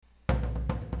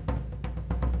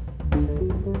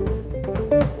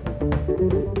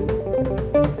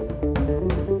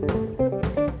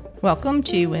Welcome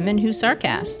to Women Who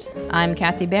Sarcast. I'm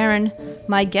Kathy Barron.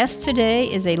 My guest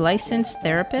today is a licensed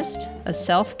therapist, a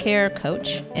self-care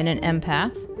coach, and an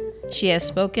empath. She has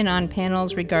spoken on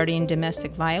panels regarding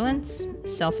domestic violence,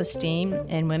 self-esteem,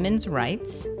 and women's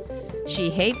rights.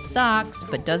 She hates socks,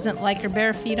 but doesn't like her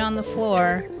bare feet on the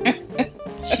floor.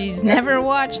 She's never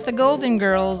watched The Golden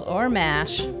Girls or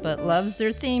MASH, but loves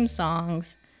their theme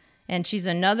songs. And she's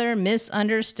another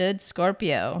misunderstood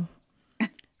Scorpio.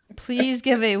 Please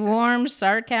give a warm,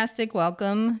 sarcastic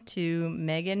welcome to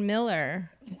Megan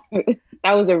Miller.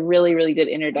 That was a really, really good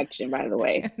introduction, by the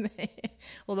way.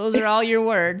 Well, those are all your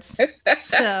words.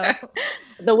 So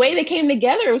the way they came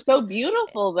together was so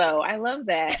beautiful, though. I love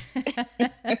that.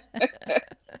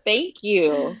 Thank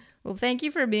you. Well, thank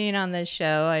you for being on this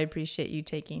show. I appreciate you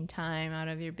taking time out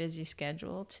of your busy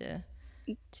schedule to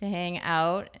hang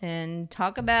out and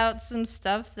talk about some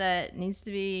stuff that needs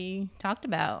to be talked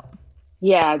about.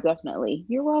 Yeah, definitely.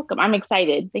 You're welcome. I'm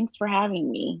excited. Thanks for having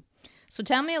me. So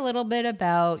tell me a little bit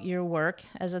about your work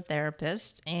as a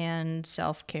therapist and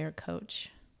self-care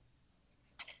coach.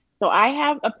 So I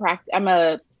have I'm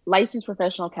a licensed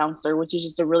professional counselor, which is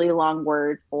just a really long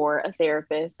word for a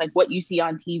therapist, like what you see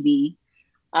on TV.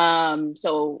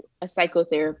 So a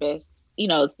psychotherapist,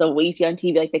 so what you see on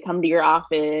TV, like they come to your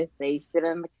office, they sit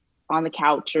on the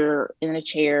couch or in a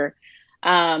chair.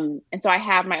 And so I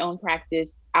have my own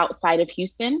practice outside of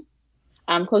Houston,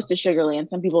 close to Sugar Land.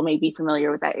 Some people may be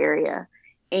familiar with that area.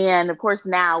 And of course,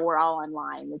 now we're all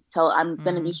online. I'm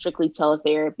going to be strictly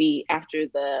teletherapy after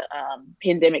the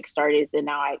pandemic started. Then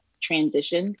now I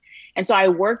transitioned. And so I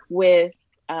work with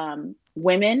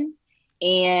women,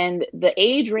 and the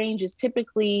age range is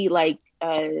typically like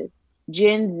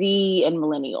Gen Z and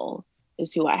millennials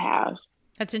is who I have.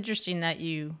 That's interesting that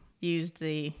you use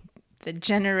the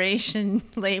generation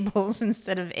labels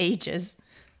instead of ages.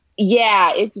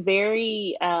 Yeah, it's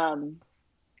very,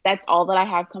 that's all that I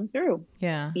have come through.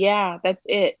 Yeah, that's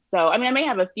it. So, I mean, I may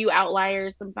have a few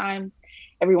outliers sometimes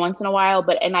every once in a while,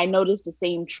 and I notice the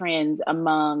same trends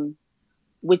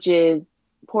which is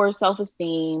poor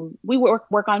self-esteem. We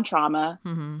work on trauma,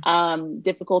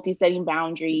 difficulty setting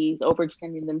boundaries,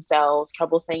 overextending themselves,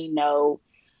 trouble saying no.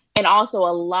 And also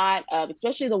a lot of,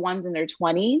 especially the ones in their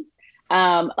 20s,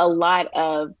 a lot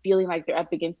of feeling like they're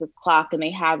up against this clock and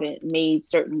they haven't made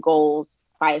certain goals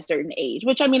by a certain age,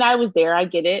 which, I mean, I was there. I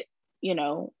get it.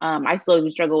 I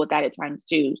still struggle with that at times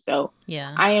too. So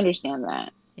yeah, I understand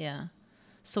that. Yeah.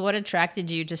 So what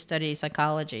attracted you to study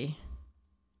psychology?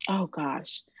 Oh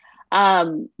gosh.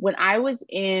 When I was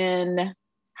in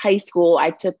high school,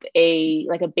 I took a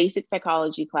basic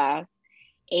psychology class.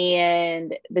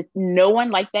 And no one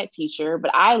liked that teacher,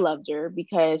 but I loved her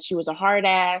because she was a hard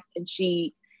ass and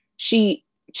she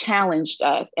challenged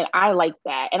us. And I liked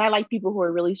that. And I like people who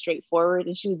are really straightforward,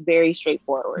 and she was very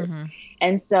straightforward.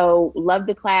 And so loved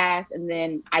the class. And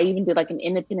then I even did like an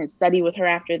independent study with her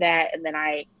after that. And then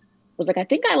I was like, I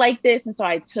think I like this. And so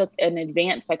I took an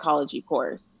advanced psychology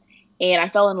course and I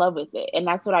fell in love with it. And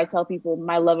that's what I tell people.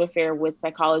 My love affair with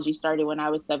psychology started when I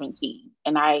was 17,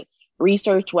 and I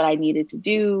researched what I needed to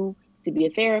do to be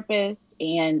a therapist.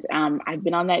 And I've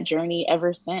been on that journey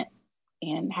ever since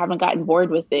and haven't gotten bored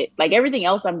with it. Like everything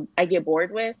else I get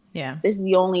bored with. Yeah. This is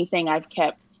the only thing I've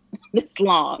kept this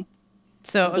long.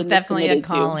 So it was definitely a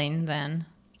calling then.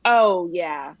 Oh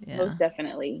yeah, most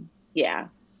definitely. Yeah.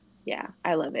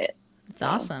 I love it. It's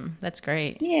awesome. That's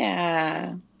great.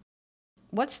 Yeah.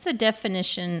 What's the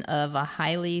definition of a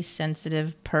highly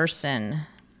sensitive person?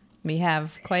 We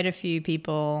have quite a few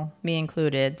people, me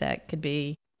included, that could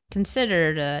be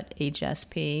considered a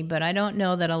HSP, but I don't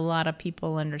know that a lot of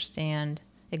people understand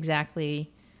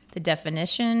exactly the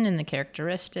definition and the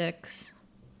characteristics.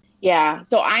 Yeah,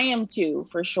 so I am too,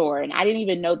 for sure. And I didn't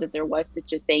even know that there was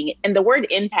such a thing. And the word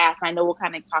empath, I know we'll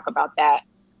kind of talk about that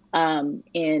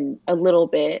in a little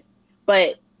bit,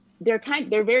 but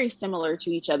they're very similar to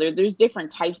each other. There's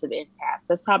different types of empaths.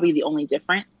 That's probably the only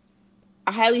difference.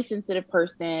 A highly sensitive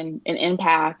person, an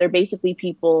empath, they're basically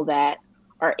people that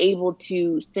are able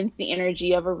to sense the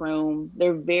energy of a room.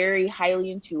 They're very highly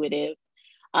intuitive.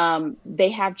 They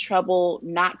have trouble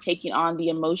not taking on the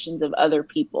emotions of other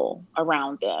people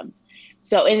around them.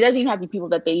 So, and it doesn't even have to be people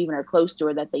that they even are close to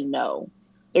or that they know.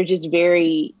 They're just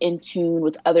very in tune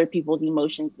with other people's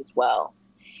emotions as well.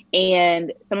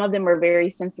 And some of them are very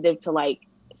sensitive to like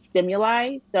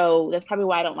stimuli. So that's probably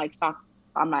why I don't like socks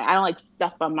I don't like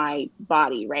stuff on my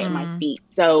body, right? On my feet.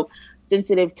 So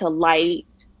sensitive to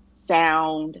light,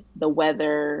 sound, the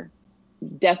weather,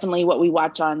 definitely what we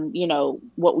watch on,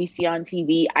 what we see on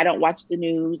TV. I don't watch the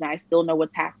news and I still know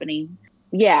what's happening.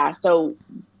 Yeah. So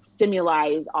stimuli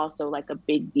is also like a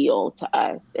big deal to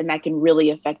us, and that can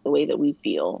really affect the way that we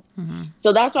feel.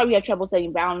 So that's why we have trouble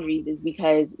setting boundaries, is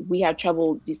because we have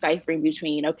trouble deciphering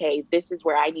between, okay, this is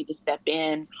where I need to step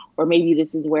in, or maybe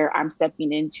this is where I'm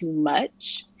stepping in too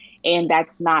much. And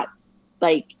that's not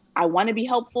like, I want to be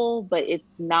helpful, but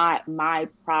it's not my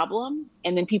problem.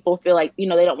 And then people feel like, they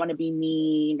don't want to be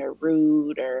mean or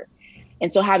rude,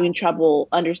 and so having trouble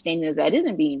understanding that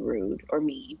isn't being rude or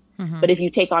mean. But if you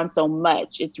take on so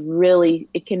much, it can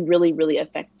really, really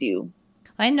affect you.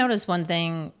 I noticed one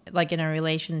thing, like in a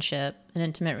relationship, an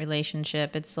intimate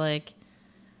relationship, it's like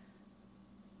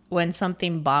when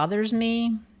something bothers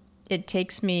me, it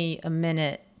takes me a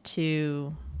minute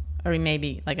to, or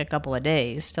maybe like a couple of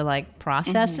days to like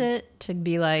process it, to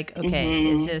be like, okay,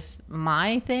 is this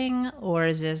my thing or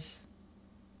is this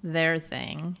their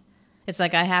thing? It's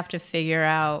like I have to figure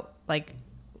out, like,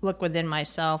 look within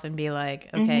myself and be like,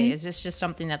 okay, is this just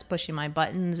something that's pushing my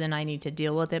buttons and I need to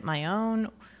deal with it my own?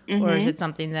 Or is it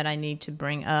something that I need to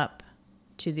bring up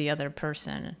to the other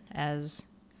person as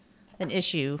an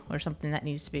issue or something that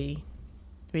needs to be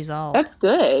resolved? That's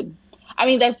good. I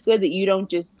mean, that's good that you don't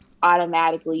just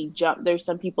automatically jump. There's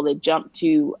some people that jump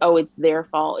to, oh, it's their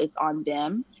fault, it's on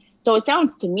them. So it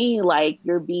sounds to me like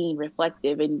you're being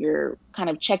reflective and you're kind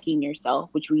of checking yourself,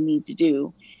 which we need to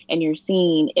do. And you're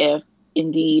seeing if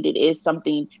indeed it is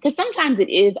something, because sometimes it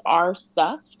is our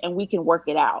stuff and we can work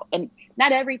it out. And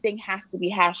not everything has to be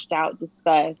hashed out,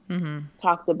 discussed,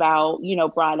 talked about,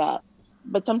 brought up,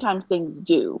 but sometimes things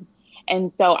do.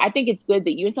 And so I think it's good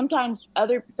that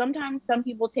and sometimes some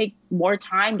people take more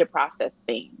time to process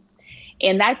things.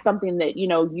 And that's something that,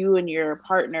 you and your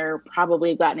partner probably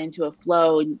have gotten into a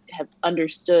flow and have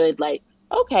understood, like,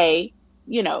 okay,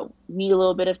 need a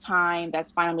little bit of time.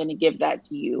 That's fine. I'm going to give that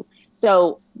to you.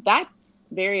 So that's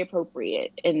very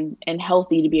appropriate and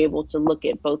healthy to be able to look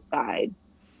at both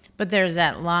sides. But there's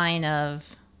that line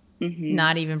of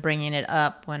not even bringing it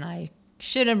up when I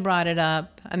should have brought it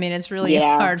up. I mean, it's really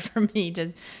hard for me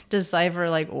to decipher,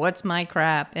 like, what's my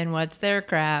crap and what's their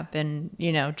crap, and,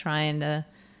 trying to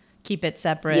keep it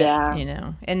separate,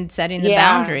 and setting the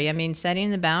boundary. I mean,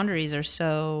 setting the boundaries are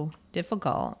so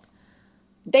difficult.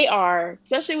 They are,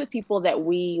 especially with people that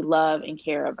we love and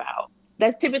care about.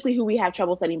 That's typically who we have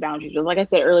trouble setting boundaries with, like I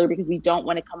said earlier, because we don't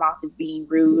want to come off as being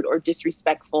rude or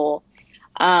disrespectful.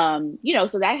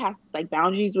 So that has like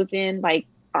boundaries within like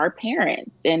our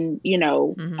parents and,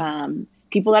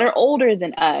 people that are older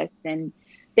than us and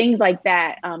things like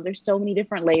that. There's so many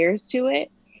different layers to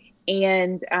it.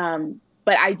 And,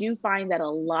 but I do find that a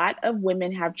lot of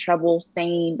women have trouble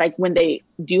saying, like, when they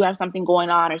do have something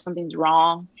going on or something's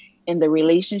wrong in the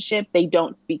relationship, they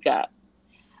don't speak up.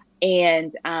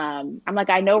 And I'm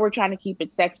like, I know we're trying to keep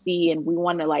it sexy and we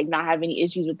want to like not have any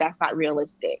issues, but that's not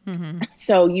realistic.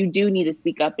 So you do need to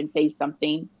speak up and say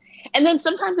something. And then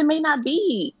sometimes it may not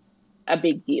be a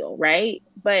big deal, right?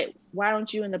 But why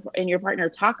don't you and your partner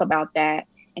talk about that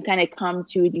and kind of come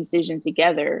to a decision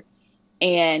together?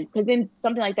 And because then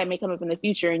something like that may come up in the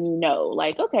future and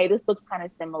like, okay, this looks kind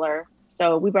of similar.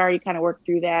 So we've already kind of worked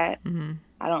through that.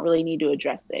 I don't really need to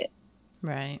address it.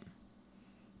 Right.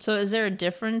 So is there a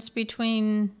difference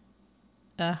between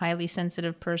a highly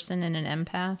sensitive person and an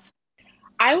empath?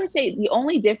 I would say the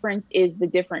only difference is the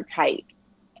different types.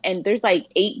 And there's like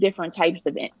 8 different types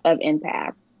of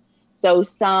empaths. So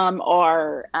some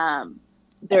are,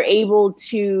 they're able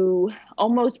to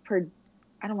almost,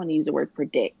 I don't want to use the word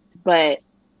predict, but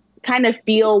kind of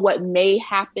feel what may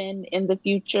happen in the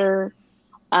future.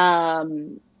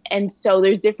 And so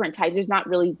there's different types. There's not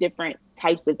really different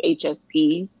types of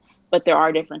HSPs, but there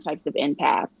are different types of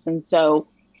empaths. And so,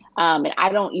 and I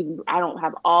don't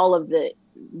have all of the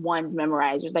ones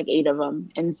memorized. There's like 8 of them.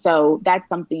 And so that's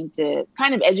something to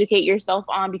kind of educate yourself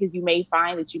on, because you may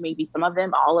find that you may be some of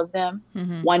them, all of them.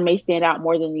 One may stand out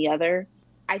more than the other.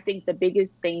 I think the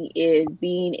biggest thing is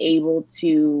being able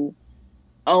to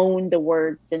own the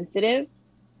word sensitive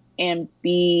and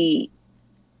be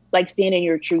like, stand in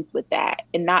your truth with that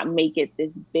and not make it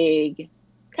this big,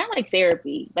 kind of like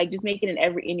therapy, like just make it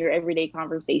in your everyday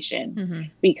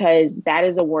conversation, because that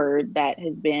is a word that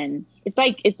has been,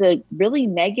 it's a really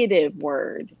negative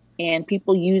word and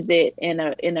people use it in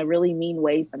a really mean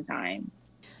way sometimes.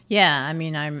 Yeah. I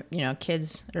mean,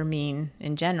 kids are mean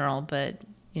in general, but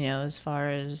as far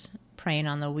as preying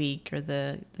on the weak or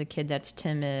the kid that's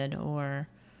timid or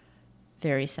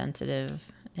very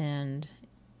sensitive, and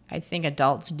I think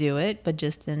adults do it, but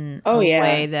just in a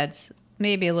way that's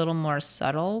maybe a little more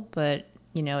subtle, but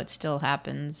it still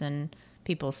happens and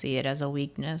people see it as a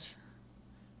weakness.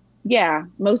 Yeah,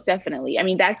 most definitely. I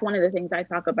mean, that's one of the things I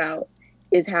talk about,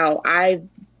 is how I've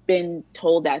been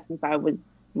told that since I was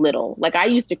little. Like I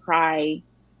used to cry.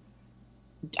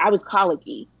 I was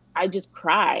colicky. I just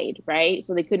cried, right?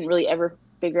 So they couldn't really ever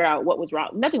figure out what was wrong.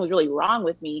 Nothing was really wrong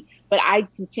with me, but I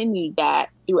continued that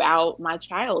throughout my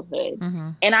childhood. Mm-hmm.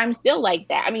 And I'm still like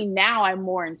that. I mean, now I'm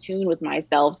more in tune with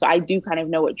myself. So I do kind of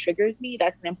know what triggers me.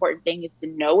 That's an important thing, is to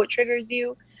know what triggers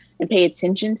you and pay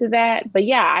attention to that. But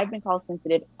yeah, I've been called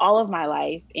sensitive all of my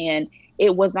life. And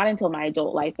it was not until my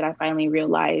adult life that I finally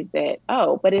realized that,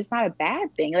 oh, but it's not a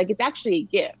bad thing. Like it's actually a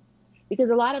gift,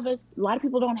 because a lot of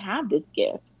people don't have this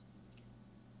gift.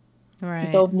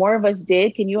 Right. So if more of us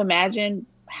did, can you imagine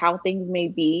how things may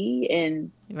be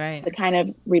and Right. the kind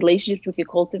of relationships we could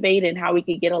cultivate and how we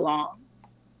could get along?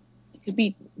 It could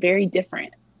be very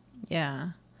different. Yeah.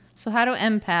 So how do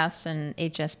empaths and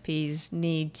HSPs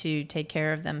need to take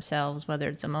care of themselves, whether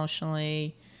it's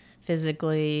emotionally,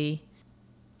 physically,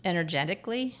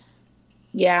 energetically?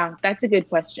 Yeah, that's a good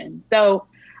question. So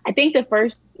I think the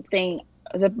first thing,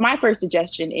 my first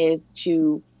suggestion is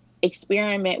to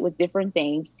experiment with different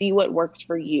things, see what works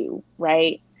for you,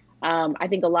 right? I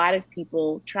think a lot of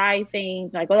people try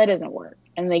things like, oh, that doesn't work,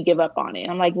 and they give up on it.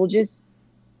 I'm like, well, just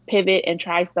pivot and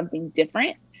try something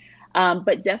different.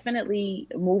 But definitely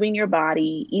moving your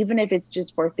body, even if it's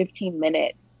just for 15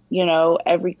 minutes,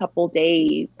 every couple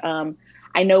days.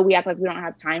 I know we act like we don't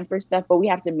have time for stuff, but we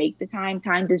have to make the time.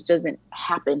 Time just doesn't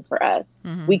happen for us.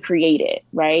 Mm-hmm. We create it,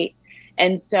 right?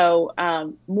 And so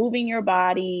moving your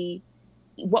body,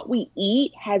 what we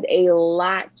eat has a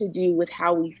lot to do with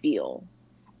how we feel.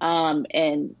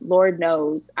 And Lord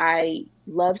knows I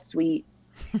love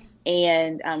sweets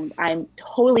and I'm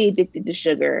totally addicted to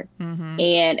sugar. Mm-hmm.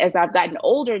 And as I've gotten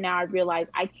older now, I realize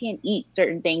I can't eat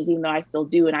certain things, even though I still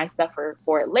do, and I suffer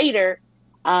for it later.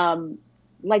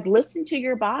 Like listen to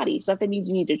your body. So if that means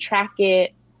you need to track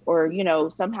it or,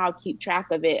 somehow keep track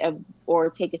of it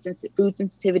or take a food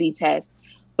sensitivity test,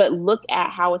 but look at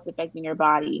how it's affecting your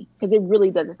body, because it really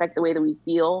does affect the way that we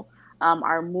feel,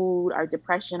 our mood, our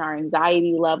depression, our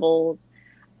anxiety levels.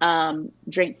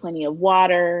 Drink plenty of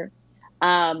water.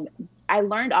 I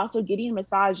learned also getting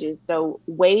massages. So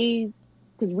ways,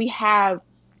 because we have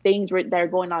things that are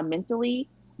going on mentally,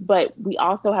 but we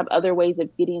also have other ways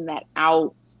of getting that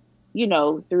out,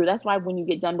 through. That's why when you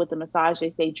get done with the massage, they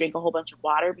say drink a whole bunch of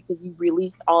water, because you've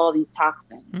released all of these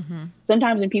toxins. Mm-hmm.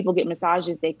 Sometimes when people get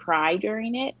massages, they cry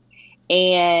during it.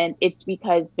 And it's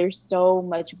because there's so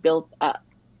much built up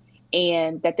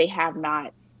and that they have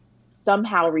not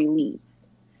somehow released.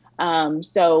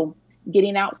 So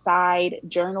getting outside,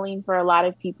 journaling for a lot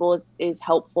of people is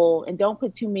helpful. And don't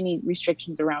put too many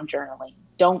restrictions around journaling.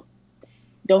 Don't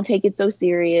take it so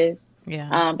serious.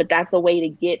 Yeah. But that's a way to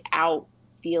get out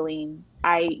feelings.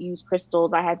 I use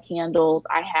crystals. I have candles.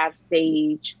 I have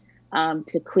sage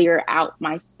to clear out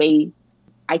my space.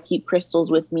 I keep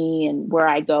crystals with me and where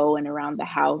I go and around the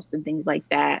house and things like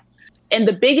that. And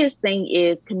the biggest thing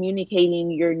is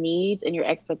communicating your needs and your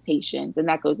expectations. And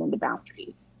that goes into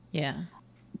boundaries. Yeah.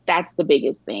 That's the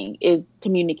biggest thing, is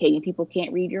communicating. People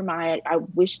can't read your mind. I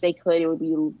wish they could. It would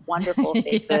be wonderful if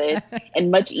they could, and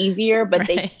much easier, but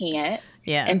they can't.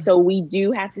 Yeah. And so we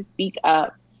do have to speak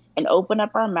up and open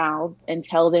up our mouths and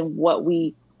tell them what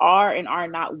we are and are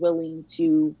not willing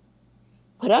to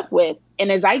put up with. And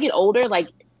as I get older, like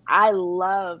I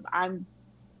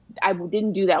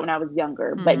didn't do that when I was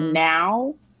younger, but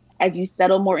now as you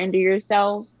settle more into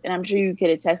yourself, and I'm sure you could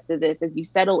attest to this, as you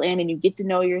settle in and you get to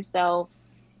know yourself,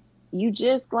 you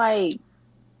just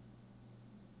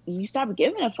you stop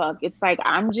giving a fuck. It's like,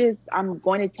 I'm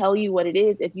going to tell you what it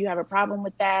is. If you have a problem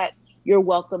with that, you're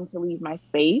welcome to leave my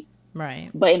space.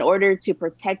 Right. But in order to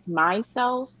protect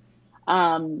myself,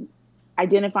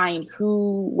 identifying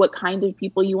what kind of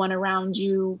people you want around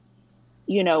you,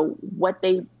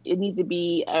 it needs to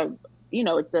be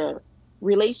it's a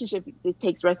relationship. This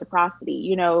takes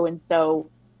reciprocity, and so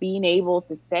being able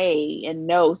to say and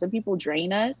know, some people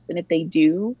drain us. And if they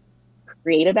do,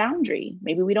 create a boundary.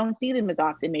 Maybe we don't see them as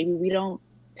often. Maybe we don't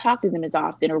talk to them as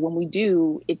often, or when we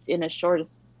do, it's in a short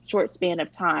span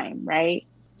of time, right?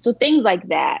 So things like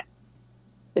that,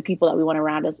 the people that we want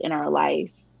around us in our life,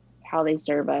 how they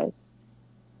serve us,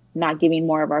 not giving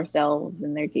more of ourselves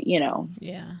and they're.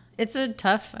 Yeah. It's a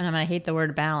tough, and I hate the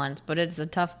word balance, but it's a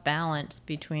tough balance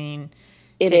between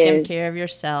It taking is. care of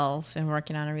yourself and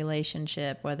working on a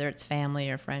relationship, whether it's family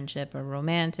or friendship or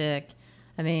romantic.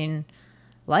 I mean,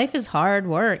 life is hard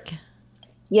work.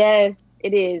 Yes,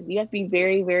 it is. You have to be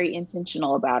very, very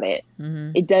intentional about it.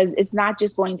 Mm-hmm. It's not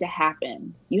just going to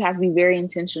happen. You have to be very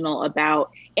intentional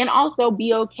about, and also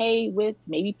be okay with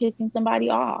maybe pissing somebody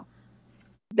off.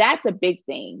 That's a big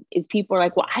thing, is people are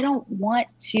like, well, I don't want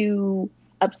to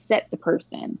upset the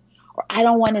person, or I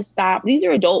don't want to stop. These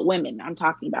are adult women I'm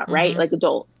talking about, right? Mm-hmm. Like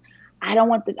adults. I don't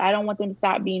want them to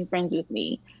stop being friends with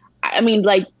me. I mean,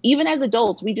 like even as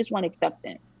adults, we just want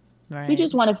acceptance. Right. We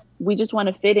just want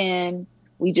to fit in.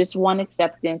 We just want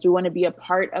acceptance. We want to be a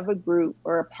part of a group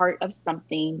or a part of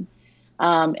something.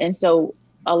 And so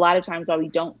a lot of times why we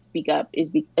don't speak up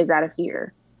is out of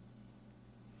fear.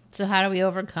 So how do we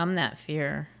overcome that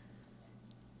fear?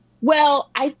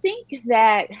 Well, I think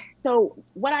that, so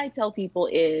what I tell people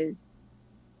is,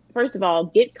 first of all,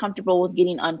 get comfortable with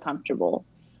getting uncomfortable.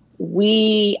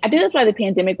 I think that's why the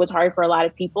pandemic was hard for a lot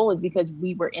of people, is because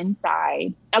we were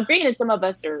inside. Now, granted, some of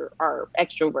us are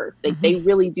extroverts. They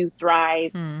really do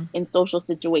thrive in social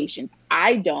situations.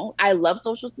 I don't. I love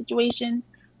social situations,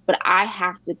 but I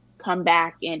have to come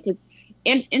back in, because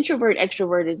introvert,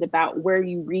 extrovert is about where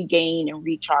you regain and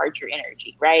recharge your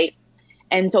energy, right?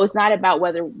 And so it's not about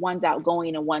whether one's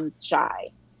outgoing and one's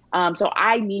shy. So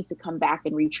I need to come back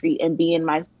and retreat and be in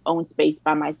my own space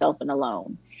by myself and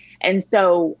alone. And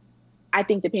so I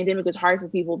think the pandemic was hard for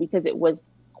people because it was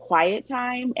quiet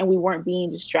time and we weren't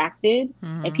being distracted,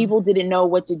 and people didn't know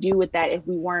what to do with that if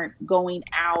we weren't going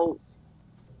out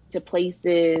to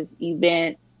places,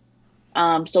 events,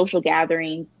 social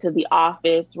gatherings, to the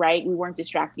office, right? We weren't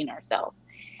distracting ourselves.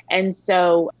 And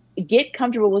so get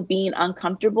comfortable with being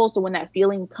uncomfortable. So when that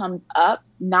feeling comes up,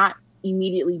 not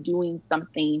immediately doing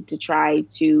something to try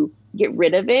to get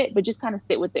rid of it, but just kind of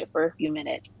sit with it for a few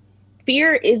minutes.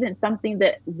 Fear isn't something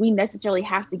that we necessarily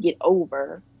have to get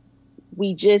over.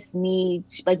 We just need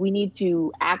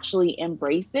to actually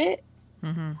embrace it,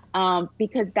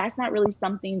 because that's not really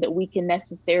something that we can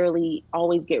necessarily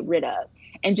always get rid of.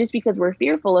 And just because we're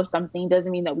fearful of something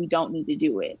doesn't mean that we don't need to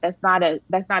do it. That's not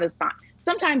a sign.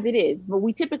 Sometimes it is, but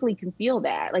we typically can feel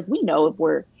that. Like we know if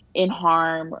we're in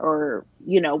harm or,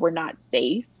 we're not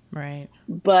safe. Right.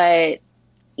 But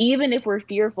even if we're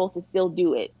fearful, to still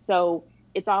do it. So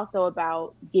it's also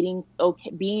about being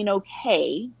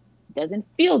okay. Doesn't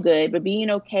feel good, but being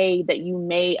okay that you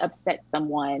may upset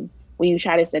someone when you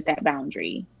try to set that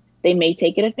boundary. They may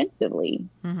take it offensively.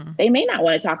 They may not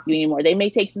want to talk to you anymore. They may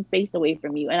take some space away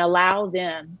from you, and allow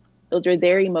them. Those are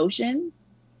their emotions,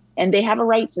 and they have a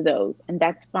right to those, and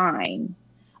that's fine.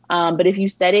 But if you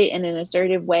set it in an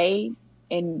assertive way,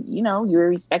 and you're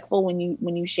respectful when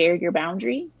you share your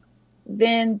boundary,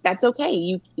 then that's okay.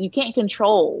 You can't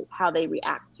control how they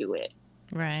react to it.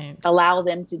 Right. Allow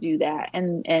them to do that,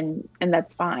 and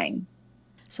that's fine.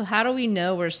 So how do we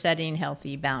know we're setting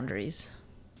healthy boundaries?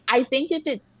 I think if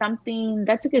it's something,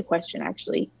 that's a good question,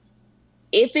 actually.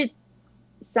 If it's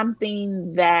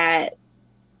something that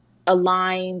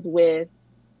aligns with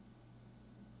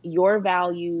your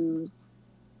values,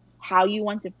 how you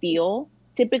want to feel,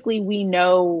 typically we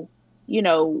know,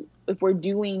 if we're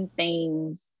doing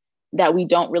things that we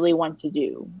don't really want to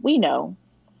do. We know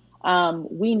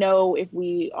if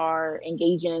we are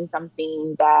engaging in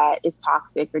something that is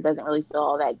toxic or doesn't really feel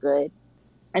all that good.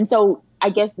 And so I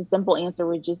guess the simple answer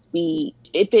would just be,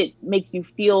 if it makes you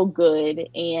feel good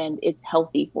and it's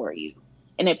healthy for you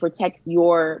and it protects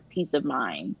your peace of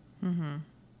mind,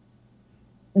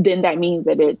 then that means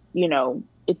that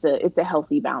it's a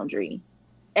healthy boundary.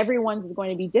 Everyone's is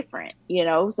going to be different,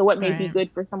 so what may be good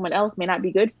for someone else may not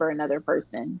be good for another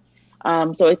person.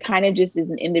 So it kind of just is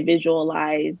an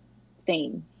individualized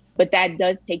thing, but that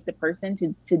does take the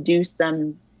person to do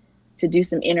some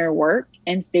inner work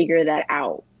and figure that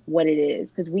out, what it is,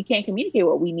 because we can't communicate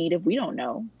what we need if we don't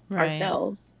know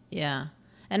ourselves. Yeah.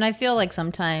 And I feel like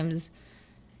sometimes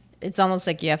it's almost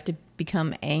like you have to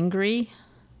become angry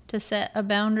to set a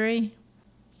boundary.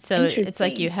 So it's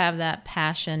like you have that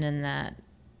passion and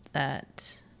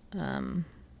that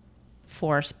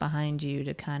force behind you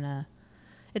to kind of,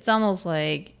 it's almost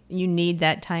like you need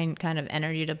that kind of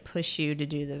energy to push you to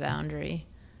do the boundary.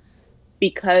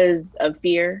 Because of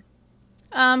fear?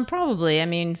 Probably. I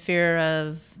mean, fear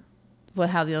of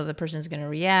how the other person is going to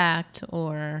react,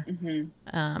 or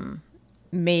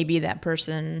maybe that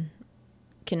person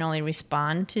can only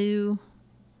respond to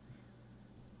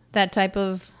that type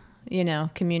of,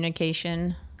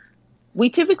 communication. We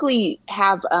typically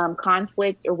have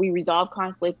conflict, or we resolve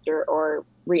conflict or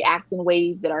react in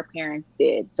ways that our parents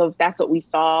did. So if that's what we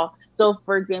saw. So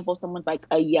for example, someone's like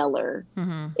a yeller,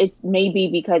 it's maybe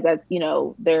because that's,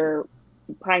 their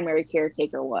primary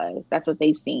caretaker that's what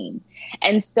they've seen.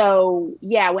 And so,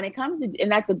 yeah, when it comes to,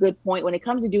 and that's a good point, when it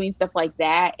comes to doing stuff like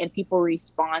that and people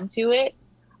respond to it,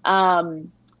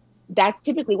 that's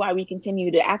typically why we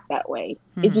continue to act that way,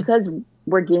 is because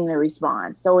we're getting a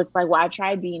response. So it's like, well, I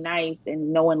tried being nice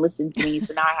and no one listened to me.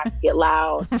 So now I have to get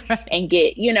loud and Right.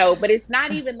 get, but it's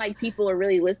not even like people are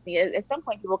really listening. At some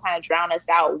point, people kind of drown us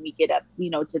out when we get up,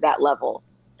 to that level.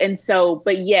 And so,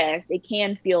 but yes, it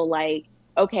can feel like,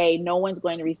 okay, no one's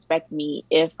going to respect me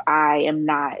if I am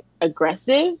not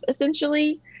aggressive,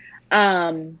 essentially.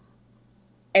 Um,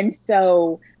 and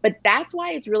so, but that's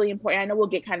why it's really important. I know we'll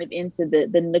get kind of into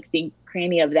the nooks and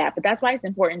cranny of that, but that's why it's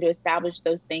important to establish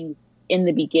those things in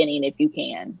the beginning if you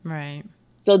can. Right.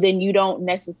 So then you don't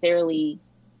necessarily,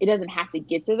 it doesn't have to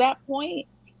get to that point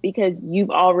because you've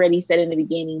already said in the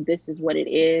beginning, this is what it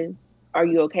is. Are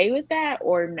you okay with that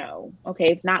or no?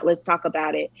 Okay, if not, let's talk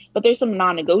about it. But there's some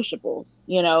non-negotiables,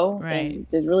 Right.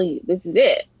 and this is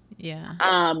it. Yeah.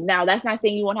 Now that's not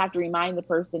saying you won't have to remind the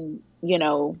person,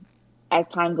 as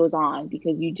time goes on,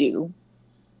 because you do.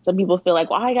 Some people feel like,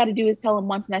 well, all I got to do is tell them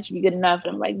once and that should be good enough.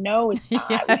 And I'm like, no, it's not.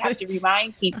 We Yeah. have to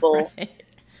remind people Right.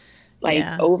 like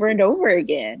Yeah. over and over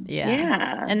again. Yeah.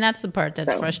 Yeah. And that's the part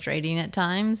that's So, frustrating at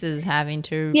times, is having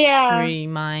to yeah.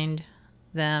 remind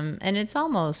them. And it's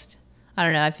almost, I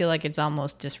don't know, I feel like it's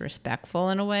almost disrespectful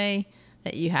in a way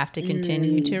that you have to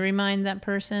continue to remind that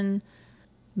person.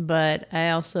 But I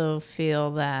also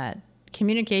feel that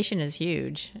communication is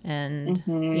huge, and,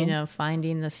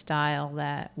 finding the style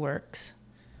that works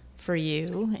for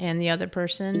you and the other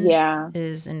person Yeah.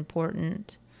 is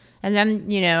important. And then,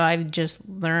 I've just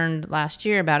learned last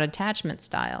year about attachment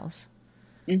styles.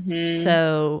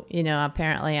 So,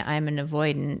 apparently I'm an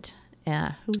avoidant.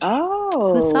 Yeah. Who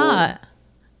Oh, thought?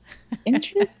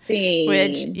 interesting.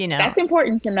 Which, that's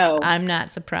important to know. I'm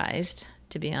not surprised,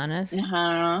 to be honest.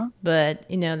 Uh-huh. But,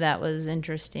 that was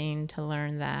interesting to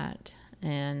learn that.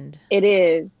 And It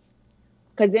is.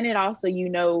 Because then it also,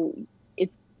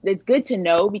 it's good to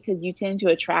know because you tend to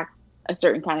attract a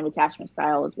certain kind of attachment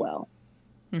style as well.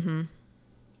 mm-hmm.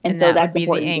 And that so would that's be the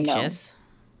important to know. anxious.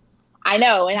 I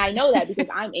know. And I know that because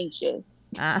I'm anxious.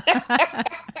 Uh,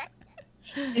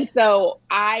 And so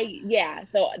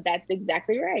so that's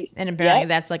exactly right. and apparently Yep.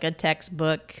 that's like a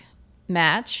textbook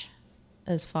match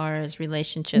as far as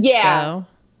relationships Yeah. go.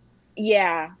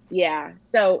 Yeah.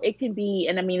 So it can be,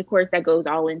 and I mean, of course, that goes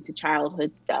all into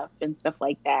childhood stuff and stuff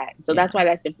like that. So that's why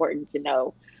that's important to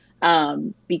know,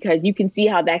 because you can see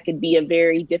how that could be a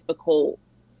very difficult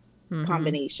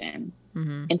combination,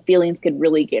 and feelings could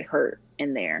really get hurt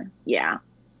in there. Yeah.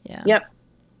 Yep.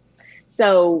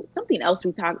 So something else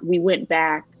we went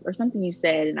back, or something you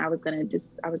said, and I was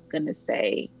gonna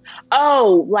say,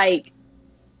 oh, like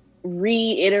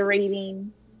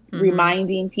reiterating,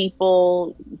 reminding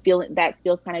people,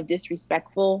 feels kind of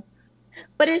disrespectful.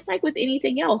 But it's like with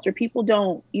anything else where people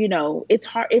don't, it's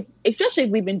hard, especially if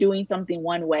we've been doing something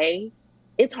one way,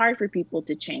 it's hard for people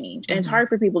to change, and it's hard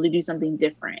for people to do something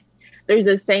different. There's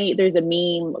a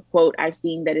meme quote I've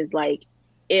seen that is like,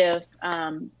 if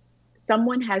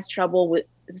someone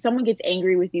gets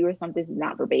angry with you or something, this is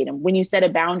not verbatim, when you set a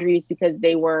boundary, it's because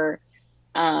they were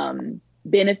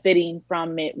benefiting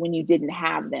from it when you didn't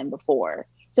have them before.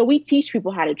 So we teach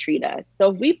people how to treat us.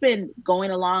 So if we've been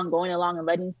going along and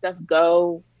letting stuff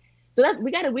go, so that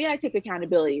we gotta take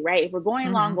accountability, right? If we're going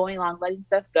along, letting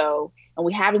stuff go, and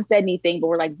we haven't said anything, but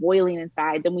we're like boiling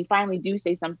inside, then we finally do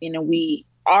say something and we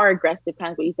are aggressive,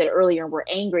 kind of what you said earlier, and we're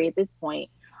angry at this point.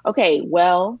 Okay,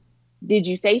 well, did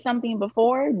you say something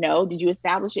before? No. Did you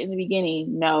establish it in the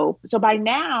beginning? No. So by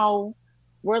now,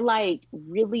 we're like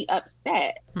really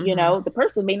upset. The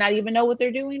person may not even know what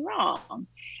they're doing wrong.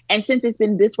 And since it's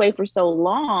been this way for so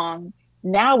long,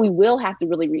 now we will have to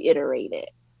really reiterate it.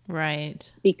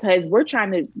 Right. Because we're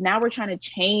trying to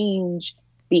change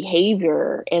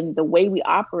behavior and the way we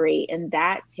operate. And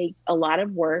that takes a lot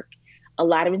of work, a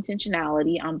lot of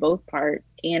intentionality on both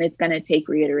parts, and it's going to take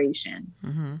reiteration.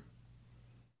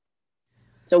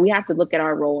 So we have to look at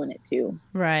our role in it too.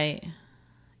 Right.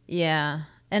 Yeah.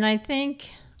 And I think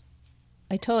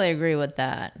I totally agree with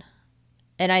that.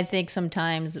 And I think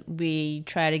sometimes we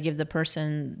try to give the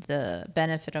person the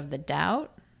benefit of the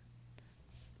doubt,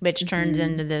 which turns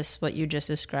into this, what you just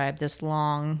described, this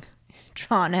long,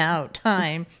 drawn out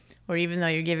time, or even though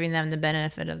you're giving them the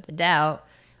benefit of the doubt,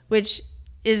 which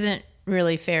isn't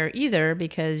really fair either,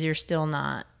 because you're still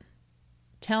not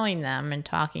telling them and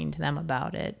talking to them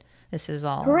about it. This is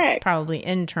all correct. Probably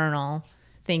internal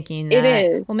thinking that, it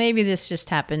is. Well, maybe this just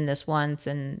happened this once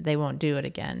and they won't do it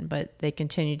again, but they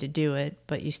continue to do it,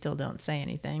 but you still don't say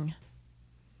anything.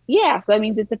 Yeah, so that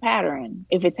means it's a pattern.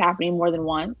 If it's happening more than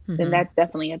once, then that's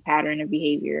definitely a pattern of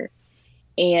behavior.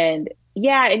 And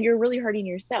and you're really hurting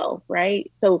yourself, right?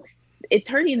 So it's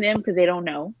hurting them because they don't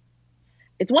know.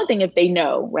 it's one thing if they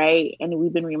know, right? And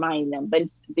we've been reminding them, but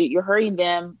you're hurting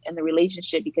them and the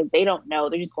relationship because they don't know.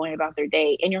 They're just going about their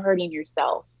day, and you're hurting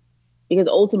yourself because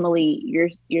ultimately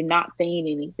you're not saying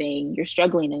anything. You're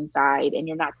struggling inside, and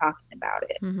you're not talking about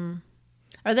it. Mm-hmm.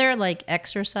 Are there like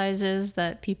exercises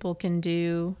that people can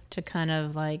do to kind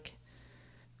of like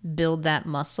build that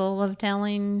muscle of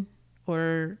telling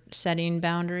or setting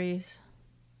boundaries?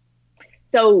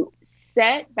 So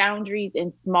set boundaries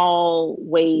in small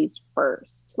ways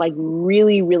first, like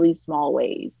really, really small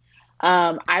ways.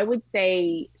 I would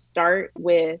say start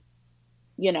with,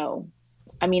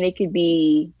 it could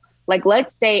be like,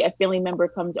 let's say a family member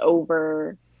comes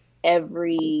over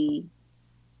every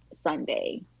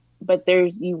Sunday, but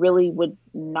you really would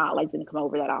not like them to come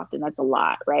over that often. That's a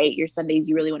lot, right? Your Sundays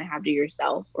you really want to have to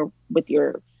yourself or with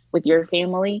your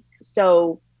family.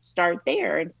 So start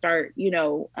there and start,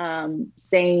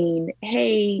 saying,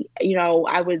 hey,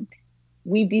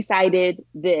 we've decided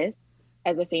this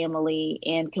as a family,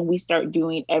 and can we start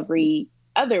doing every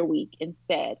other week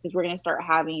instead? Because we're going to start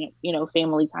having,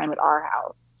 family time at our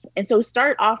house. And so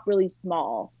start off really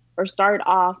small, or start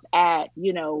off at,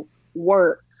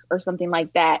 work or something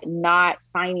like that, not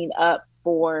signing up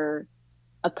for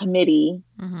a committee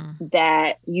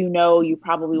that you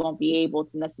probably won't be able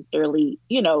to necessarily,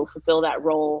 fulfill that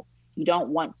role. You don't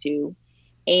want to.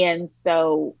 And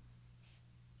so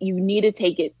you need to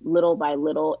take it little by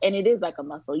little. And it is like a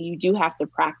muscle. You do have to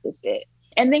practice it.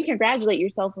 And then congratulate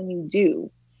yourself when you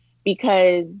do,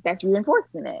 because that's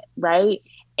reinforcing it, right?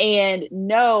 And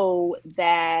know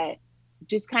that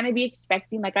just kind of be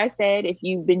expecting, like I said, if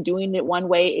you've been doing it one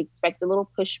way, expect a little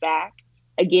pushback.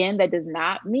 Again, that does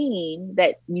not mean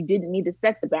that you didn't need to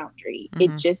set the boundary.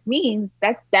 It just means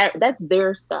that's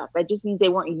their stuff. That just means they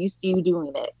weren't used to you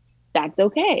doing it. That's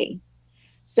okay.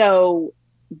 So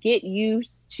get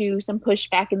used to some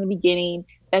pushback in the beginning.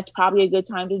 That's probably a good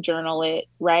time to journal it,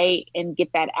 right? And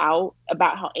get that out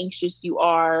about how anxious you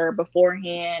are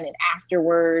beforehand and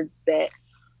afterwards, that,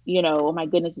 oh my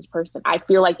goodness, this person, I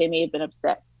feel like they may have been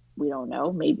upset. We don't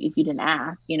know. Maybe if you didn't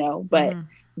ask, but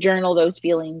journal those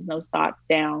feelings, those thoughts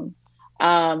down.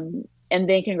 And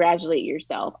then congratulate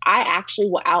yourself. I actually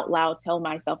will out loud tell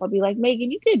myself, I'll be like,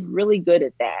 Megan, you did really good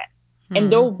at that. And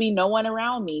there will be no one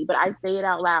around me, but I say it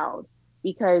out loud,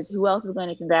 because who else is going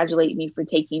to congratulate me for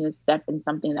taking a step in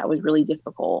something that was really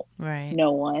difficult? Right.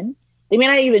 No one. They may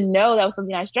not even know that was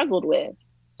something I struggled with.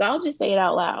 So I'll just say it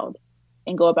out loud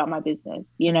and go about my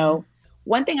business.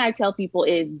 One thing I tell people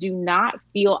is, do not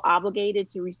feel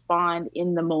obligated to respond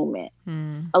in the moment.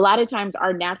 A lot of times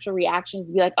our natural reactions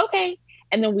be like, okay.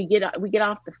 And then we get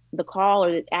off the call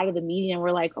or out of the meeting, and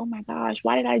we're like, oh my gosh,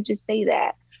 why did I just say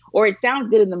that? Or it sounds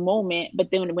good in the moment,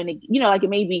 but then when it, like it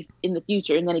may be in the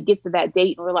future, and then it gets to that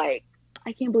date and we're like,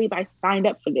 I can't believe I signed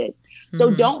up for this.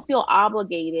 So don't feel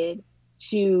obligated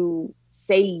to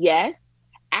say yes.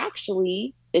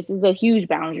 Actually, this is a huge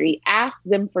boundary. Ask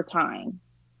them for time.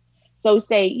 So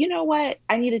say, you know what?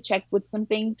 I need to check with some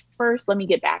things first. Let me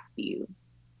get back to you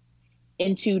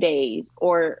in 2 days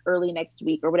or early next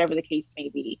week, or whatever the case may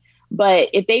be. But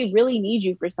if they really need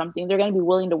you for something, they're going to be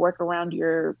willing to work around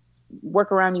you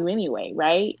anyway,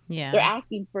 right? Yeah. They're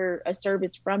asking for a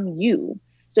service from you.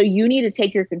 So you need to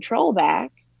take your control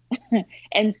back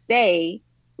and say,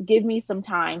 give me some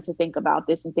time to think about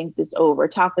this and think this over,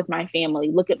 talk with my family,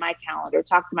 look at my calendar,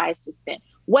 talk to my assistant,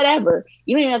 whatever.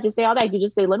 You don't even have to say all that. You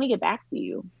just say, let me get back to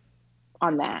you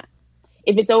on that.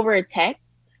 If it's over a text,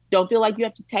 don't feel like you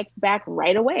have to text back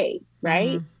right away,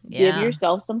 right? Yeah. Give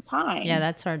yourself some time. Yeah,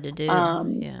 that's hard to do.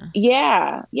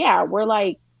 Yeah. We're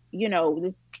like,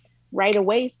 this right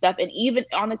away stuff. And even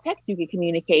on the text, you can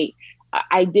communicate.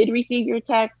 I did receive your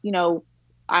text,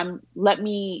 let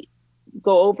me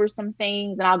go over some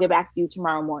things and I'll get back to you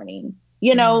tomorrow morning.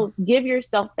 Give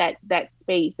yourself that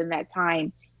space and that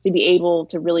time to be able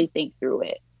to really think through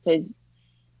it, because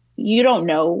you don't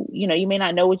know, you may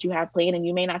not know what you have planned, and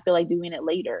you may not feel like doing it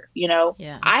later.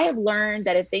 Yeah. I have learned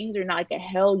that if things are not like a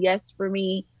hell yes for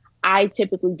me, I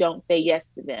typically don't say yes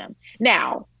to them.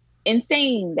 Now, in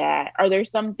saying that, are there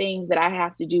some things that I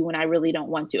have to do when I really don't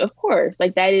want to? Of course,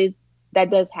 like that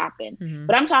does happen.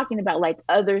 But I'm talking about like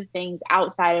other things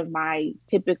outside of my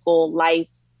typical life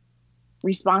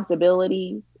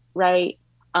responsibilities, right?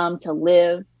 To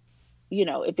live,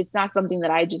 if it's not something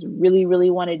that I just really, really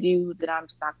want to do, then I'm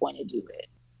just not going to do it.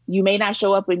 You may not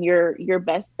show up in your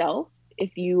best self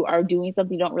if you are doing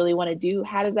something you don't really want to do.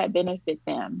 How does that benefit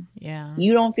them? Yeah.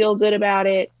 You don't feel good about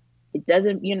it. It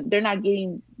doesn't, they're not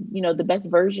getting, the best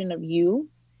version of you.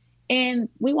 And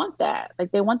we want that.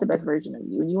 Like, they want the best version of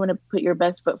you, and you want to put your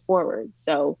best foot forward.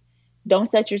 So don't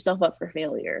set yourself up for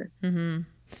failure.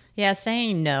 Yeah.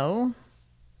 Saying no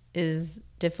is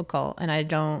difficult. And I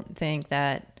don't think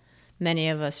that many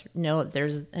of us know that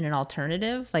there's an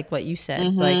alternative, like what you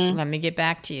said, like, let me get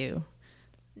back to you.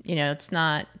 You know, it's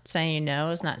not saying no,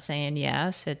 it's not saying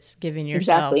yes, it's giving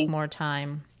yourself more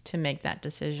time to make that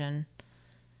decision.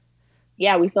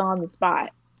 Yeah, we feel on the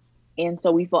spot. And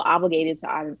so we feel obligated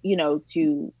to, you know,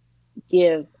 to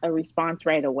give a response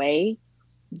right away.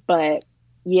 But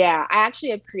yeah, I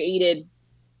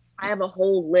have a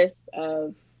whole list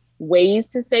of ways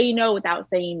to say no without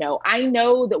saying no. I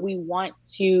know that we want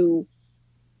to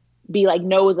be like,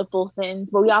 no is a full sentence,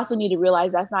 but we also need to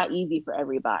realize that's not easy for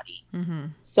everybody.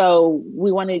 So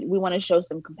we want to show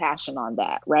some compassion on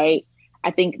that, right?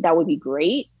 I think that would be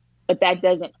great, but that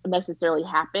doesn't necessarily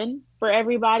happen for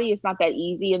everybody. It's not that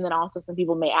easy. And then also some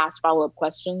people may ask follow-up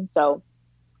questions. So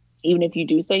even if you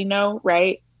do say no,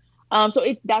 right? So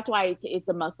that's why it's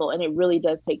a muscle, and it really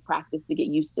does take practice to get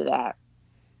used to that.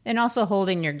 And also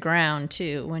holding your ground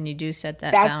too when you do set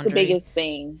that boundary. That's the biggest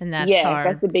thing. And that's hard.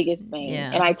 That's the biggest thing.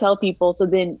 Yeah. And I tell people, so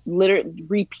then literally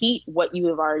repeat what you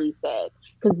have already said.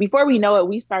 Because before we know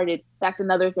it, that's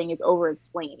another thing, it's over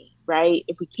explaining, right?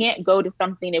 If we can't go to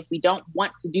something, if we don't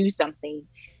want to do something,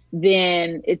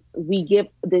 then we give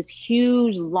this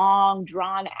huge, long,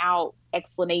 drawn out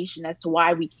explanation as to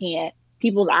why we can't.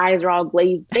 People's eyes are all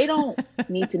glazed. They don't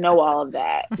need to know all of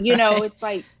that. You know, it's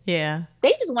like, yeah,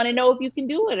 they just want to know if you can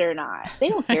do it or not. They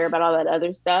don't care about all that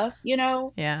other stuff, you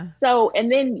know? Yeah. So,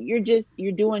 and then you're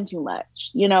doing too much,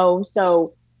 you know?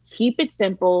 So keep it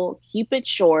simple, keep it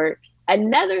short.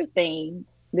 Another thing,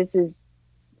 this is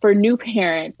for new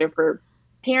parents or for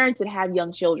parents that have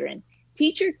young children,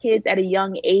 teach your kids at a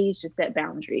young age to set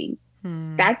boundaries.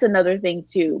 That's another thing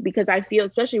too, because I feel,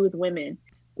 especially with women,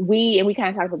 we kind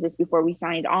of talked about this before we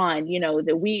signed on, you know,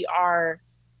 that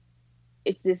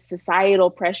it's this societal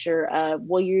pressure of,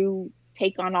 well, you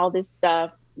take on all this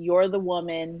stuff, you're the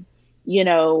woman, you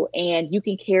know, and you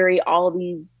can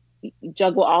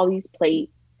juggle all these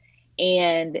plates,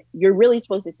 and you're really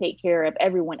supposed to take care of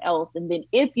everyone else. And then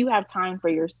if you have time for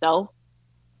yourself,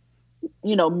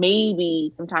 you know,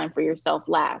 maybe some time for yourself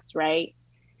last, right?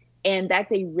 And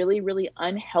that's a really, really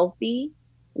unhealthy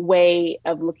way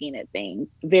of looking at things,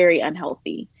 very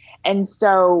unhealthy. And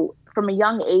so from a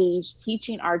young age,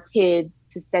 teaching our kids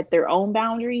to set their own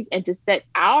boundaries and to set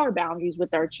our boundaries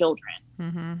with our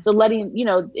children. So letting, you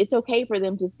know, it's okay for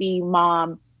them to see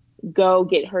mom go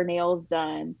get her nails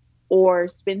done or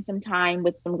spend some time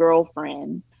with some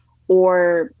girlfriends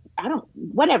or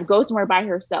go somewhere by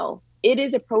herself. It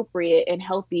is appropriate and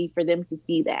healthy for them to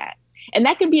see that. And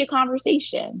that can be a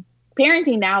conversation.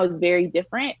 Parenting now is very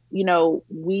different. You know,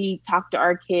 we talk to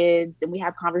our kids and we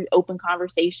have open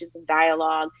conversations and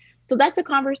dialogue. So that's a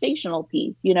conversational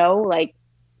piece, you know, like,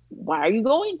 why are you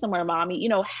going somewhere, mommy? You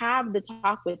know, have the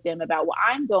talk with them about, well,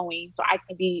 I'm going so I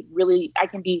can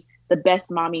be the best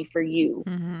mommy for you,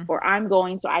 or I'm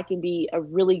going so I can be a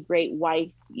really great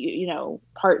wife, you know,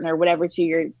 partner, whatever,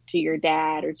 to your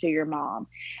dad or to your mom.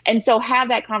 And so have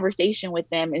that conversation with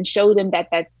them and show them that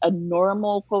that's a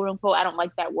normal, quote unquote, I don't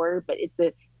like that word, but it's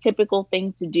a typical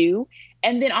thing to do.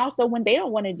 And then also when they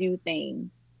don't want to do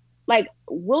things, like,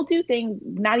 we'll do things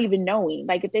not even knowing.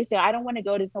 Like if they say, I don't want to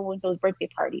go to so-and-so's birthday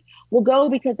party, we'll go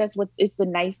because it's the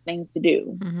nice thing to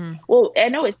do. Well, I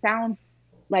know it sounds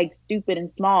like stupid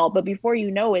and small, but before you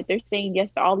know it, they're saying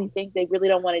yes to all these things they really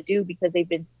don't want to do because they've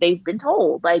been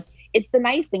told, like, it's the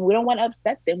nice thing. We don't want to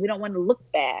upset them. We don't want to look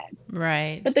bad.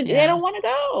 Right. But they don't want to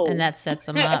go. And that sets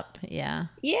them up. Yeah.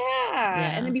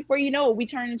 Yeah. And then before you know it, we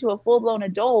turn into a full-blown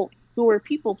adult who are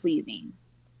people pleasing.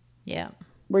 Yeah.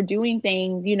 We're doing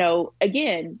things, you know,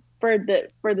 again, for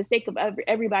the sake of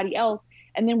everybody else.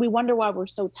 And then we wonder why we're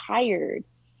so tired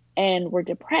and we're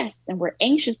depressed and we're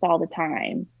anxious all the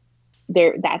time.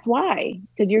 That's why,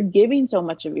 because you're giving so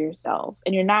much of yourself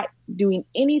and you're not doing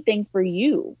anything for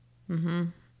you.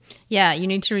 Yeah, you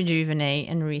need to rejuvenate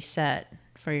and reset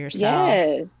for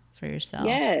yourself.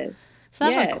 Yes. So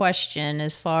I have a question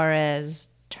as far as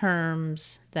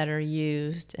terms that are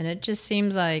used, and it just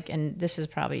seems like, and this is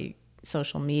probably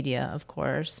social media, of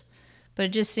course, but it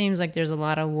just seems like there's a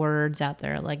lot of words out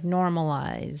there like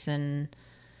normalize and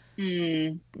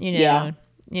you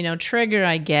know, trigger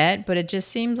I get, but it just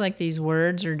seems like these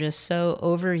words are just so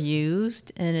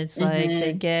overused, and it's like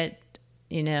they get,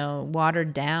 you know,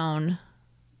 watered down,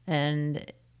 and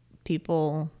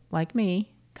people like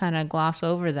me kind of gloss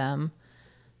over them.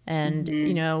 And,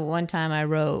 you know, one time I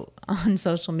wrote on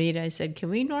social media, I said, can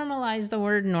we normalize the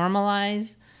word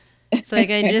normalize? It's like,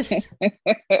 I just...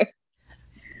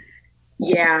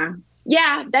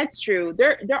 Yeah, that's true.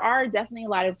 There are definitely a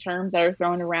lot of terms that are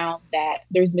thrown around that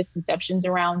there's misconceptions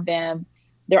around them,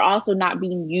 they're also not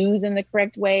being used in the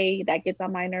correct way. That gets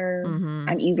on my nerves. Mm-hmm.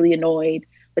 I'm easily annoyed,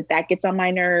 but that gets on my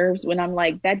nerves when I'm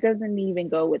like, that doesn't even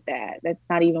go with that. That's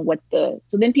not even what so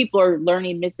then people are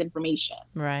learning misinformation.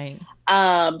 Right.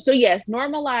 So yes,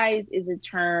 normalize is a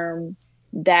term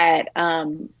that,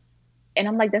 and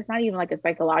I'm like, that's not even like a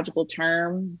psychological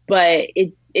term, but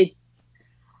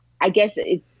I guess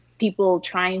it's people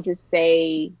trying to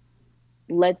say,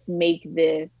 let's make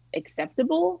this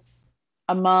acceptable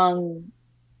among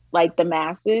like the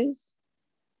masses.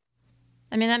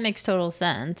 I mean, that makes total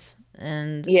sense.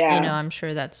 And, Yeah. I'm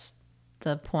sure that's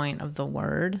the point of the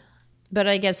word. But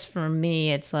I guess for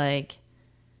me, it's like,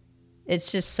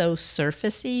 it's just so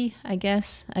surfacey, I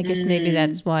guess. Maybe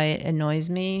that's why it annoys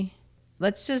me.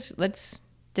 Let's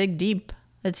dig deep.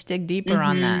 Let's dig deeper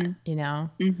on that,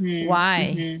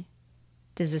 Why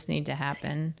does this need to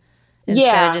happen?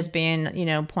 Instead of just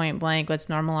being, point blank, let's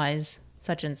normalize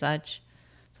such and such.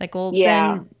 It's like, well,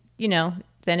 then,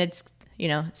 then it's,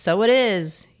 so it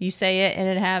is. You say it and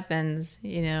it happens,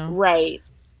 Right.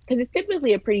 Because it's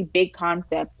typically a pretty big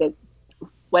concept that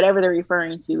whatever they're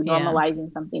referring to,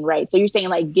 normalizing something, right? So you're saying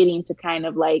like getting to kind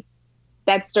of like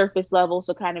that surface level.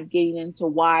 So kind of getting into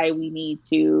why we need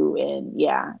to,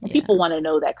 and people want to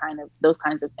know that those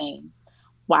kinds of things,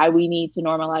 why we need to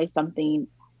normalize something,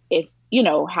 if,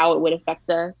 how it would affect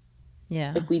us.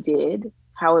 Yeah. If we did,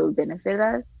 how it would benefit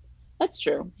us. That's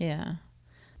true. Yeah.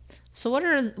 So what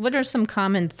are some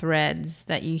common threads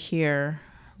that you hear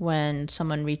when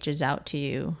someone reaches out to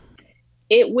you?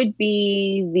 It would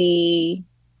be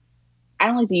I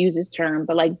don't like to use this term,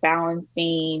 but like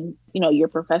balancing, your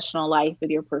professional life with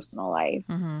your personal life,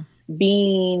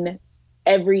 being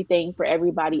everything for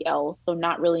everybody else. So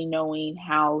not really knowing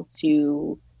how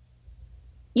to,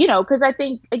 because I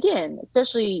think, again,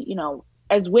 especially,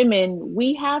 as women,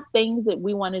 we have things that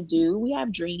we want to do. We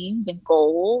have dreams and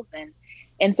goals,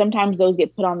 and sometimes those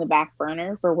get put on the back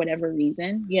burner for whatever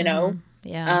reason, Yeah.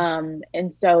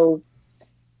 And so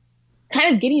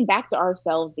kind of getting back to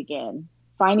ourselves again,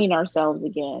 finding ourselves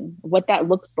again, what that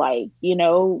looks like,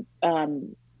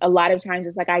 a lot of times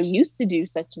it's like, I used to do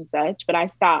such and such, but I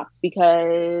stopped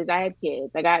because I had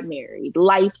kids, I got married,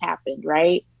 life happened,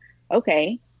 right?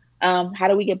 Okay. How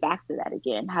do we get back to that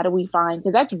again? How do we find,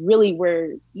 because that's really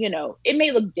where, it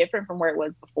may look different from where it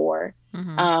was before.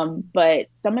 But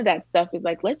some of that stuff is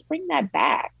like, let's bring that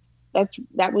back.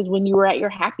 That was when you were at your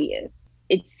happiest.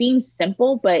 It seems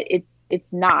simple, but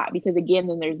it's not, because again,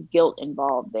 then there's guilt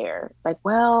involved there. It's like,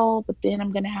 well, but then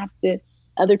I'm going to have to,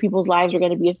 other people's lives are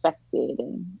going to be affected.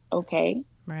 And okay,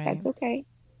 right. That's okay.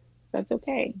 That's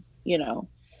okay.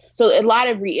 So a lot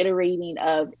of reiterating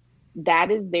of that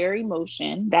is their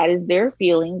emotion. That is their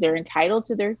feelings. They're entitled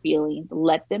to their feelings.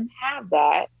 Let them have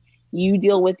that. You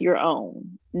deal with your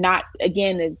own. Not,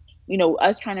 again, as,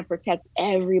 us trying to protect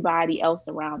everybody else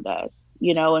around us,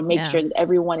 and make sure that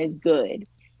everyone is good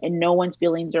and no one's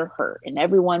feelings are hurt and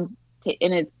everyone's,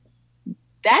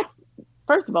 that's,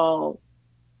 first of all,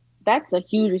 that's a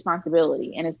huge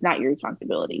responsibility, and it's not your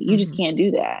responsibility. You just can't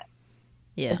do that.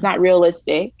 Yeah. It's not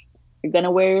realistic. You're going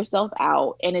to wear yourself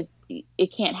out, and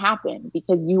it can't happen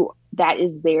because that's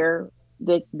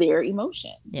their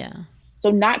emotion. Yeah. So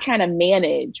not trying to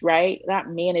manage, right? Not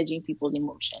managing people's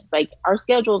emotions. Like our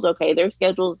schedules, okay, their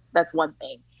schedules, that's one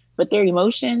thing, but their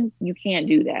emotions, you can't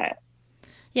do that.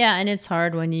 Yeah. And it's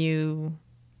hard when you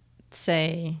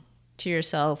say to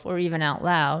yourself or even out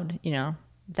loud,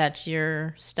 that's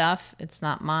your stuff. It's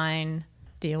not mine.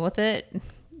 Deal with it.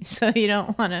 So you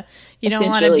don't want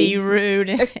to be rude.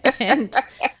 And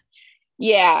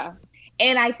yeah.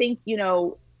 And I think,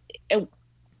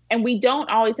 and we don't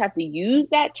always have to use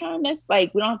that term. That's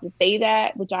like, we don't have to say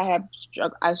that, which I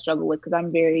struggle with because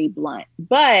I'm very blunt,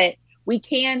 but we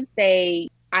can say,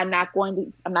 I'm not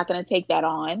going to take that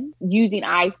on, using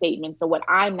I statements. So what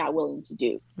I'm not willing to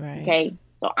do. Right. Okay.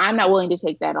 So I'm not willing to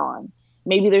take that on.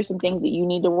 Maybe there's some things that you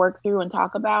need to work through and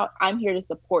talk about. I'm here to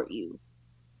support you.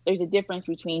 There's a difference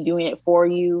between doing it for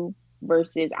you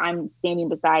versus I'm standing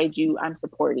beside you, I'm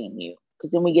supporting you,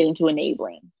 because then we get into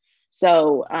enabling.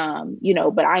 So,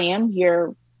 but I am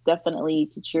here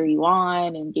definitely to cheer you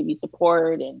on and give you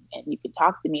support, and you can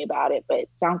talk to me about it. But it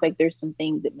sounds like there's some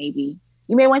things that maybe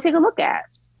you may want to take a look at.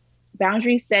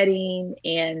 Boundary setting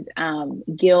and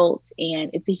guilt, and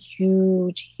it's a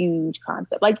huge, huge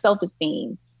concept, like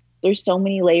self-esteem. There's so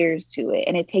many layers to it,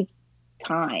 and it takes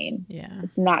time. Yeah.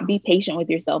 It's not, be patient with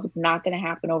yourself. It's not going to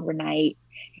happen overnight.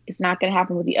 It's not going to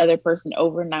happen with the other person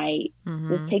overnight.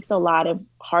 This takes a lot of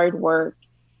hard work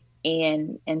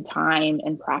and time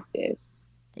and practice.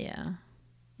 Yeah.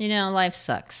 Life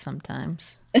sucks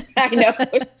sometimes. I know.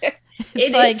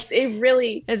 It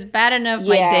really, it's bad enough.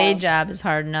 yeah. My day job is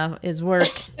hard enough. Is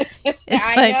work.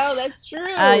 I know, that's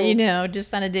true.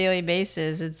 Just on a daily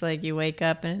basis, it's like you wake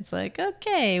up and it's like,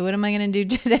 okay, what am I going to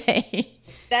do today?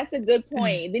 That's a good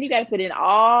point. Then you got to put in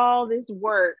all this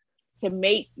work to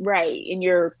make right in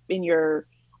your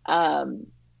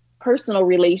personal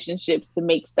relationships to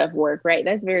make stuff work. Right.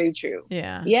 That's very true.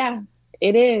 Yeah. Yeah,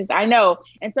 it is. I know.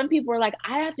 And some people are like,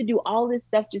 I have to do all this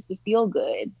stuff just to feel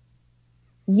good.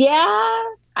 Yeah.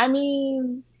 I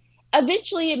mean,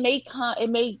 eventually it may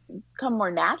come more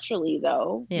naturally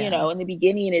though. Yeah. In the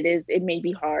beginning it may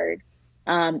be hard.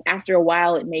 After a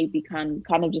while it may become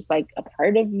kind of just like a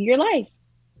part of your life.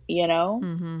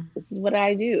 Mm-hmm. This is what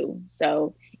I do.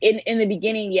 So in the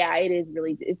beginning, yeah, it is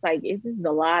really, it's like, this is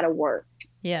a lot of work.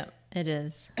 Yeah, it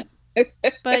is.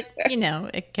 But,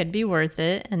 it could be worth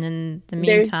it. And in the meantime,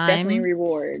 there's definitely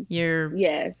rewards. You're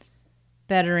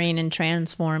bettering and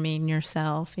transforming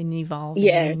yourself and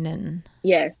evolving.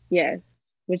 Yes.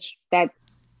 Which that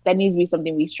needs to be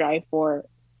something we strive for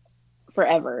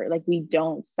forever. Like, we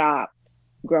don't stop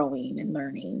growing and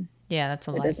learning. Yeah, that's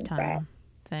a lifetime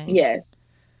thing. Yes,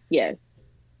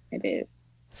 it is.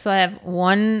 So I have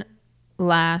one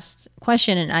last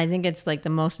question, and I think it's like the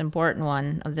most important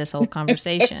one of this whole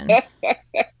conversation.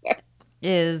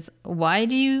 Is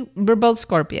we're both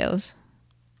Scorpios.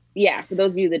 Yeah, for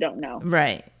those of you that don't know.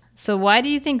 Right. So why do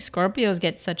you think Scorpios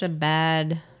get such a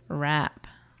bad rap?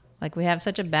 Like, we have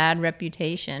such a bad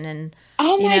reputation, and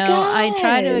I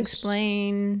try to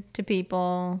explain to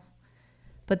people,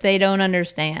 but they don't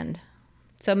understand.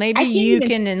 So maybe you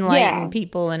can enlighten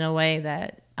people in a way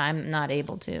that I'm not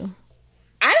able to.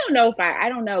 I don't know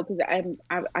because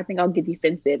I think I'll get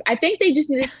defensive. I think they just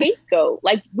need a scapegoat.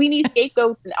 Like, we need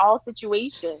scapegoats in all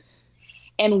situations.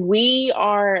 And we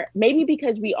are, maybe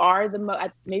because we are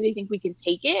maybe they think we can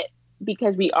take it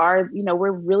because we are,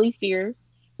 we're really fierce.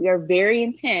 We are very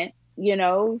intense,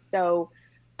 so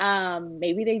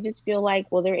maybe they just feel like,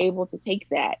 well, they're able to take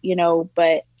that,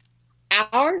 but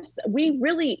we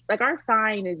really, like, our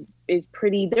sign is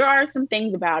pretty, there are some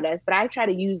things about us, but I try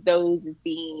to use those as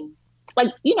being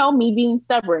like, me being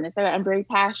stubborn. It's like, I'm very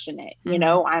passionate,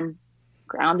 I'm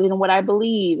grounded in what I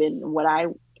believe and what I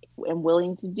am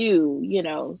willing to do,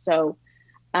 so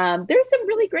there's some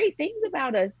really great things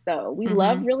about us though. We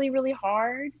love really, really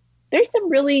hard. There's some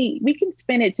we can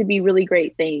spin it to be really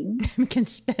great things. We can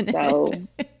spin it.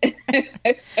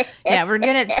 Yeah, we're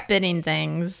good at spinning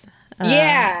things.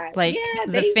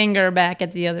 The finger back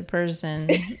at the other person.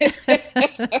 They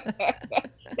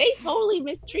totally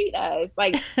mistreat us.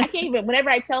 Like, I can't even, whenever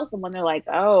I tell someone, they're like,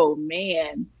 oh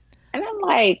man. And I'm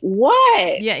like,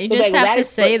 what? Yeah, you just have to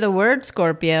say the word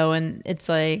Scorpio, and it's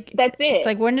like, that's it. It's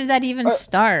like, when did that even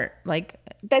start? Like,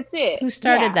 that's it. Who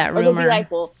started that rumor? Or they'll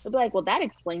be like, well, that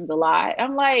explains a lot.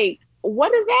 I'm like,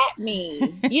 what does that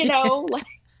mean? Like,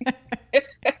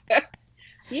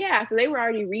 yeah. So they were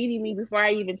already reading me before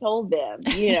I even told them,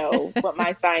 what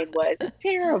my sign was. It's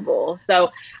terrible. So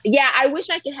yeah, I wish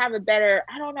I could have a better,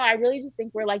 I don't know. I really just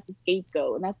think we're like the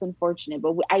scapegoat, and that's unfortunate,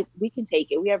 but we can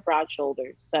take it. We have broad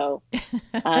shoulders. So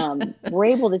we're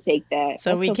able to take that.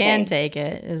 So we can take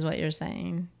it, is what you're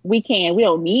saying. We can. We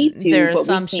don't need to. Their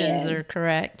assumptions are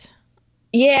correct.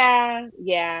 Yeah.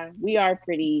 We are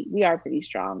pretty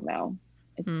strong though.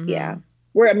 Yeah.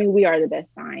 We are the best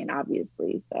sign,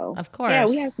 obviously. So of course, yeah,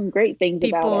 we have some great things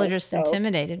about us. People are just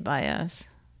intimidated by us.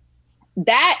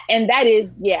 That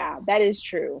is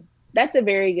true. That's a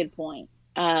very good point.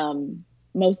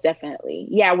 Most definitely.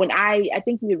 Yeah. When I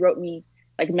think you wrote me,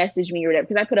 like, message me or whatever,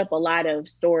 because I put up a lot of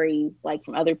stories, like,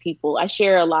 from other people. I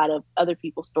share a lot of other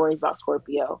people's stories about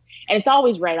Scorpio, and it's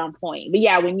always right on point. But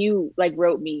yeah, when you like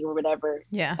wrote me or whatever,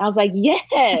 I was like,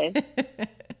 yes.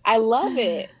 I love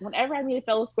it. Whenever I meet a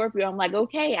fellow Scorpio, I'm like,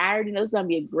 okay, I already know it's going to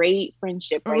be a great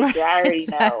friendship right there. I already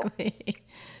know.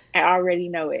 I already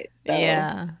know it. So.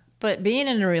 Yeah. But being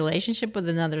in a relationship with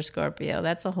another Scorpio,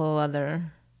 that's a whole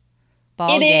other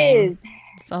ball game. It is.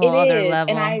 It's a whole other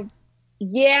level. And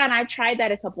I've tried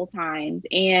that a couple times.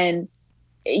 And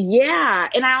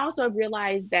and I also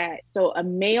realized that, so a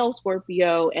male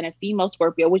Scorpio and a female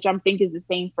Scorpio, which I'm thinking is the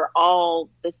same for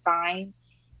all the signs,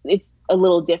 it's a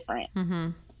little different. Mm-hmm.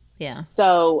 Yeah.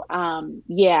 So, I've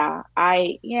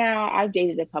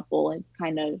dated a couple. It's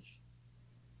kind of,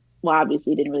 well,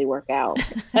 obviously it didn't really work out,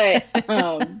 but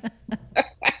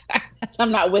I'm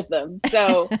not with them.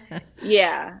 So,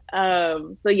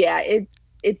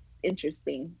 it's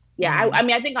interesting. Yeah. Mm-hmm.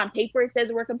 I think on paper it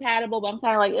says we're compatible, but I'm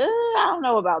kind of like, I don't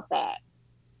know about that.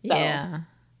 So, yeah.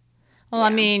 Well, I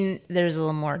mean, there's a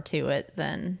little more to it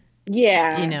than,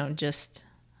 just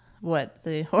what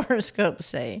the horoscopes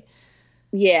say.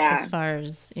 Yeah. As far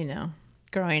as,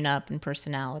 growing up and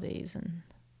personalities and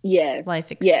Yes.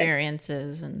 life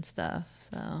experiences and stuff.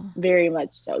 So very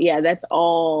much so. Yeah, that's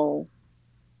all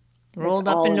rolled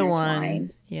up into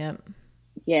one. Yep.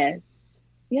 Yes.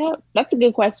 Yep. That's a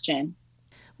good question.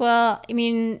 Well, I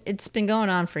mean, it's been going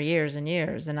on for years and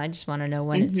years, and I just want to know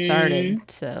when it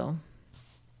started. So,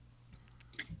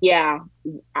 yeah,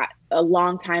 a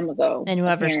long time ago. And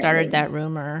whoever started that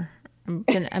rumor, I'm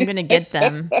gonna get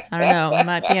them. I don't know, it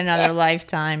might be another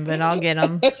lifetime, but I'll get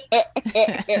them.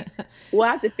 We'll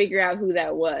have to figure out who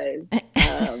that was.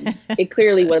 It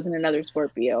clearly wasn't another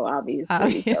Scorpio,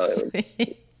 obviously. So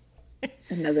it was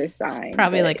another sign. It's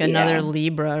probably like another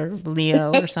Libra or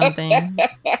Leo or something.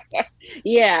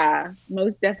 Yeah,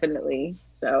 most definitely.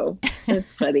 So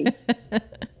that's funny.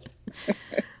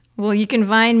 Well, you can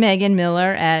find Megan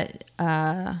Miller at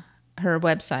her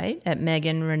website at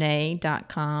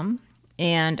meganrenee.com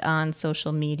and on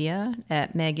social media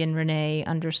at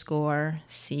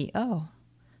meganrenee_CO.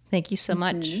 Thank you so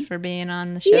much for being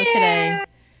on the show today.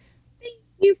 Thank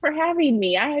you for having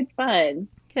me. I had fun.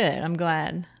 Good. I'm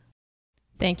glad.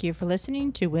 Thank you for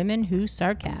listening to Women Who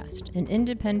Sarcast, an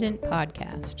independent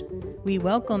podcast. We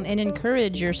welcome and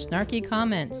encourage your snarky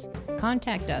comments.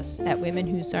 Contact us at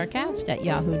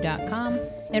womenwhosarcast@yahoo.com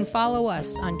and follow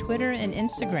us on Twitter and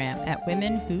Instagram at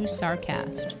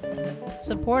womenwhosarcast.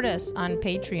 Support us on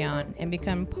Patreon and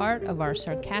become part of our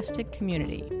sarcastic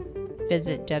community.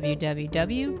 Visit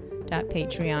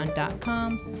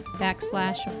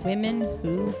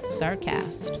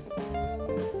www.patreon.com/womenwhosarcast.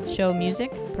 Show music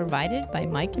provided by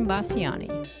Mike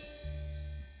Imbassiani.